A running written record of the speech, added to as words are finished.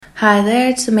Hi there,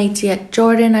 it's SEMA'TSE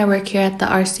Jordan. I work here at the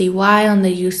RCY on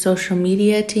the youth social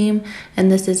media team,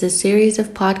 and this is a series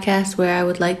of podcasts where I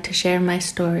would like to share my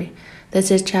story.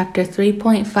 This is chapter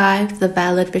 3.5, the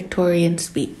Valedictorian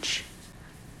Speech.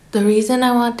 The reason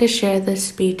I want to share this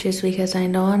speech is because I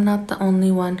know I'm not the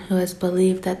only one who has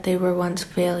believed that they were once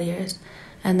failures,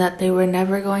 and that they were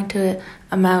never going to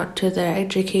amount to their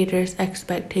educators'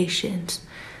 expectations.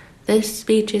 This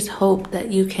speech is hope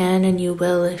that you can and you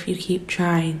will if you keep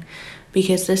trying,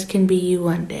 because this can be you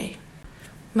one day.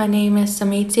 My name is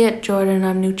SEMA'TSE Jordan.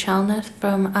 I'm Nuchalnath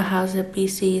from Ahousaht,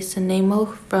 BC, Sanemo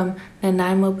from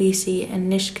Nanaimo, BC,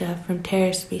 and Nishka from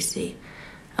Terrace, BC.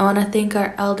 I want to thank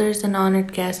our elders and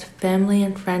honored guests, family,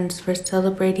 and friends for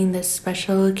celebrating this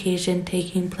special occasion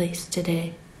taking place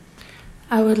today.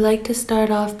 I would like to start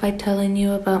off by telling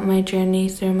you about my journey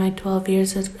through my 12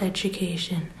 years of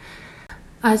education.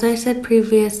 As I said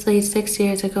previously, 6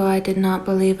 years ago, I did not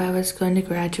believe I was going to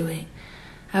graduate.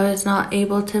 I was not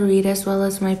able to read as well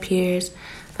as my peers.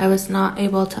 I was not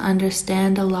able to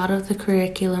understand a lot of the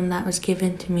curriculum that was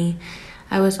given to me.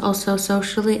 I was also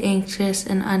socially anxious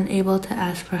and unable to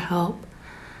ask for help.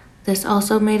 This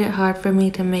also made it hard for me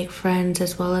to make friends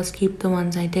as well as keep the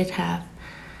ones I did have.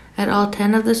 At all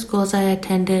 10 of the schools I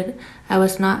attended, I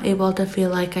was not able to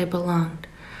feel like I belonged.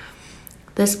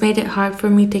 This made it hard for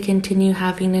me to continue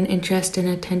having an interest in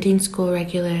attending school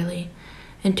regularly.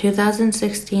 In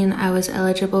 2016, I was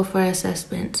eligible for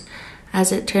assessments.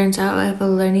 As it turns out, I have a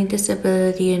learning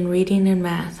disability in reading and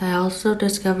math. I also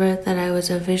discovered that I was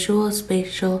a visual,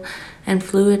 spatial, and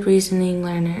fluid reasoning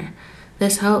learner.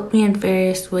 This helped me in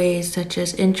various ways, such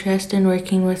as interest in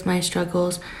working with my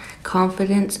struggles,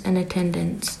 confidence, and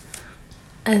attendance.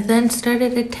 I then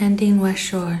started attending West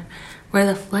Shore, where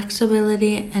the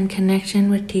flexibility and connection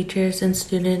with teachers and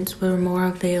students were more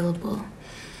available.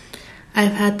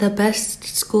 I've had the best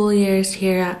school years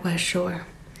here at West Shore,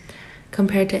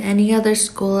 compared to any other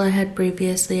school I had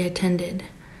previously attended.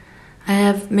 I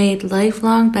have made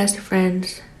lifelong best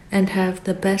friends and have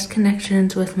the best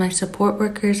connections with my support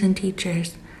workers and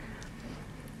teachers.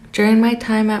 During my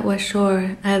time at West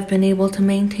Shore, I have been able to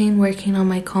maintain working on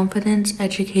my confidence,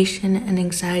 education, and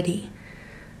anxiety.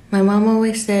 My mom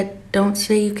always said, "Don't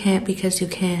say you can't because you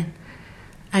can."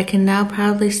 I can now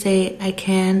proudly say I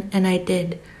can, and I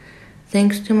did.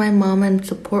 Thanks to my mom and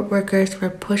support workers for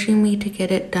pushing me to get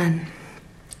it done,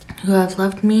 who have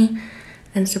loved me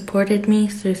and supported me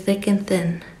through thick and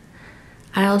thin.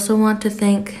 I also want to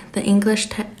thank the English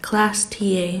class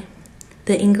TA,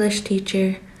 the English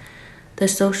teacher, the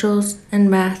socials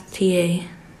and math TA,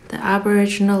 the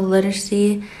Aboriginal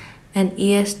literacy and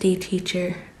ESD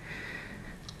teacher,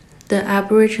 the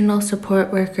Aboriginal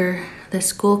support worker, the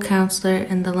school counselor,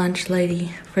 and the lunch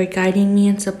lady for guiding me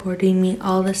and supporting me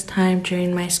all this time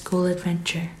during my school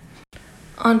adventure.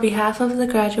 On behalf of the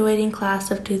graduating class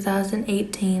of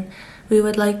 2018, we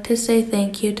would like to say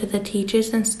thank you to the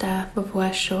teachers and staff of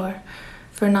West Shore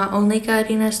for not only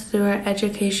guiding us through our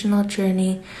educational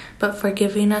journey, but for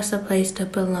giving us a place to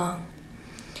belong.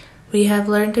 We have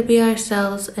learned to be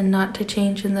ourselves and not to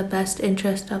change in the best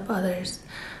interest of others,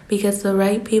 because the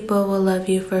right people will love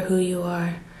you for who you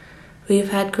are.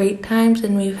 We've had great times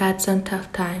and we've had some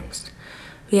tough times.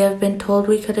 We have been told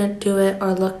we couldn't do it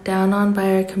or looked down on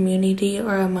by our community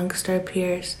or amongst our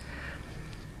peers.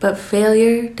 But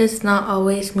failure does not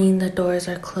always mean the doors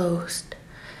are closed.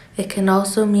 It can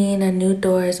also mean a new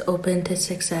door is open to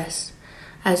success.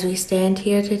 As we stand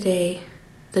here today,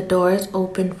 the door is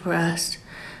open for us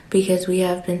because we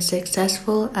have been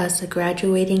successful as the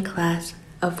graduating class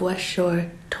of West Shore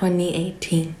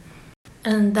 2018.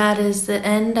 And that is the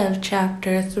end of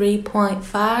chapter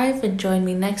 3.5, and join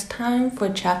me next time for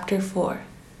chapter 4.